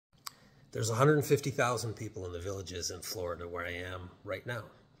There's 150,000 people in the villages in Florida where I am right now.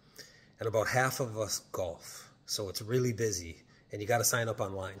 And about half of us golf. So it's really busy and you got to sign up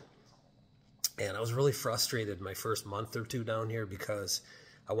online. And I was really frustrated my first month or two down here because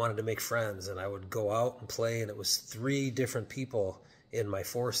I wanted to make friends, and I would go out and play, and it was 3 different people in my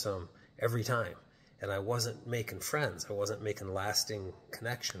foursome every time. And I wasn't making friends. I wasn't making lasting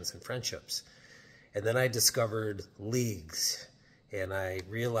connections and friendships. And then I discovered leagues, and I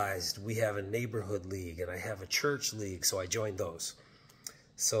realized we have a neighborhood league and I have a church league, so I joined those.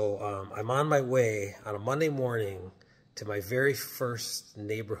 So I'm on my way on a Monday morning to my very first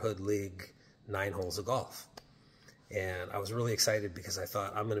neighborhood league 9 holes of golf. And I was really excited because I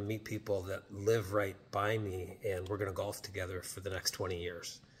thought I'm going to meet people that live right by me, and we're going to golf together for the next 20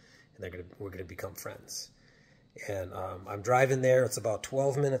 years. And we're going to become friends. And I'm driving there. It's about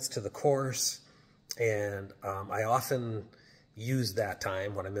 12 minutes to the course. And I often use that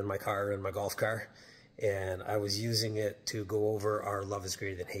time when I'm in my car, in my golf car. And I was using it to go over our love is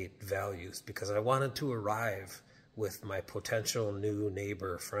greater than hate values, because I wanted to arrive with my potential new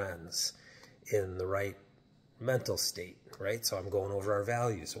neighbor friends in the right mental state, right? So I'm going over our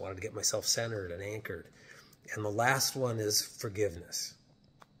values. I wanted to get myself centered and anchored. And the last one is forgiveness.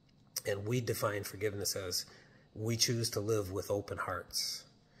 And we define forgiveness as we choose to live with open hearts,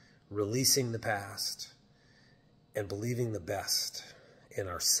 releasing the past and believing the best in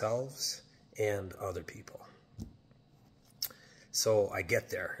ourselves and other people. So I get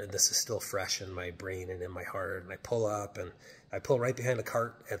there, and this is still fresh in my brain and in my heart, and I pull up, and I pull right behind a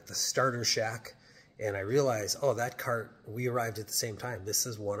cart at the starter shack, and I realize, oh, that cart, we arrived at the same time. This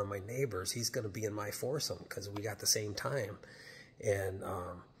is one of my neighbors. He's going to be in my foursome because we got the same time. And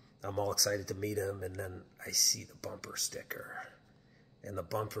I'm all excited to meet him, and then I see the bumper sticker. And the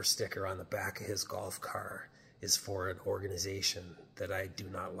bumper sticker on the back of his golf car is for an organization that I do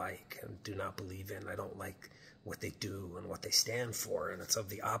not like and do not believe in. I don't like what they do and what they stand for, and it's of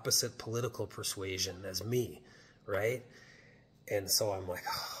the opposite political persuasion as me, right? And so I'm like,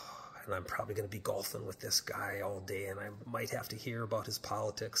 oh, and I'm probably going to be golfing with this guy all day, and I might have to hear about his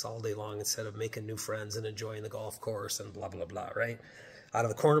politics all day long instead of making new friends and enjoying the golf course and blah, blah, blah, right? Out of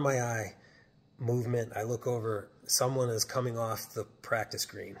the corner of my eye, movement, I look over, someone is coming off the practice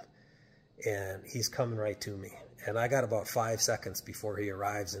green, and he's coming right to me. And I got about 5 seconds before he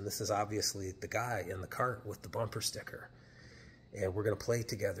arrives, and this is obviously the guy in the cart with the bumper sticker. And we're going to play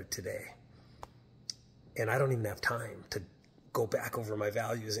together today. And I don't even have time to go back over my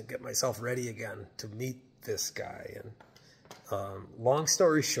values and get myself ready again to meet this guy. And long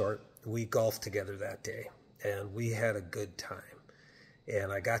story short, we golfed together that day, and we had a good time.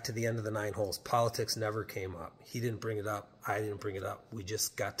 And I got to the end of the 9 holes. Politics never came up. He didn't bring it up. I didn't bring it up. We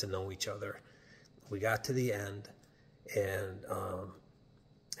just got to know each other. We got to the end, and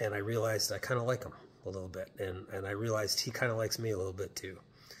I realized I kind of like him a little bit, and I realized he kind of likes me a little bit too.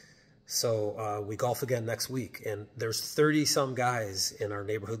 So we golf again next week, and there's 30-some guys in our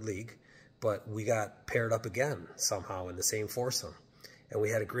neighborhood league, but we got paired up again somehow in the same foursome, and we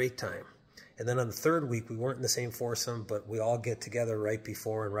had a great time. And then on the 3rd week, we weren't in the same foursome, but we all get together right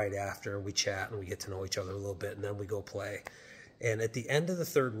before and right after, and we chat, and we get to know each other a little bit, and then we go play. And at the end of the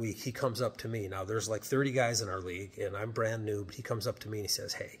 3rd week, he comes up to me. Now, there's like 30 guys in our league, and I'm brand new, but he comes up to me and he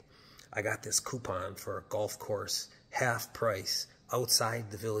says, hey, I got this coupon for a golf course, half price, outside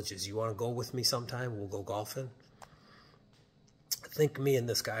the villages. You want to go with me sometime? We'll go golfing. I think me and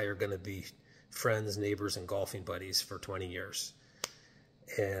this guy are going to be friends, neighbors, and golfing buddies for 20 years.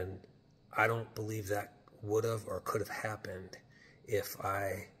 And I don't believe that would have or could have happened if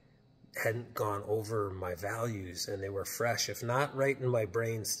I hadn't gone over my values and they were fresh. If not right in my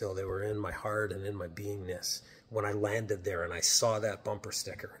brain still, they were in my heart and in my beingness. When I landed there and I saw that bumper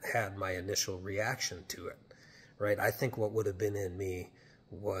sticker and had my initial reaction to it, right? I think what would have been in me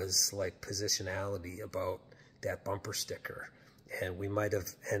was like positionality about that bumper sticker. And we might have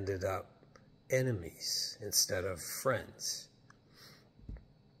ended up enemies instead of friends.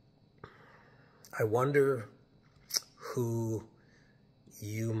 I wonder who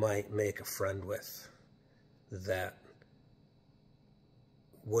you might make a friend with that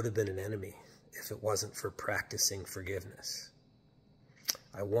would have been an enemy if it wasn't for practicing forgiveness.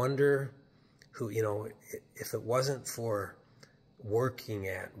 I wonder who, you know, if it wasn't for working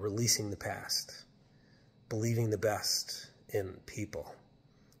at releasing the past, believing the best in people,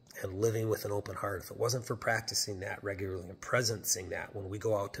 and living with an open heart, if it wasn't for practicing that regularly and presencing that when we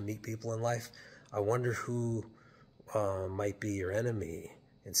go out to meet people in life, I wonder who might be your enemy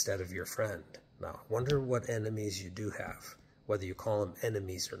instead of your friend. Now, I wonder what enemies you do have, whether you call them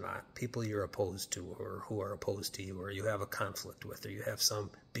enemies or not, people you're opposed to or who are opposed to you, or you have a conflict with, or you have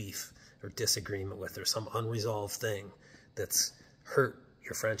some beef or disagreement with, or some unresolved thing that's hurt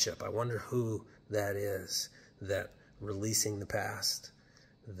your friendship. I wonder who that is, that releasing the past,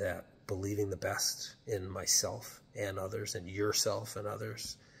 that believing the best in myself and others, and yourself and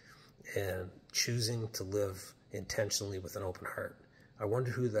others, and choosing to live intentionally with an open heart. I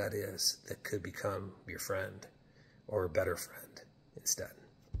wonder who that is that could become your friend, or a better friend instead.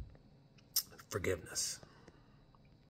 Forgiveness.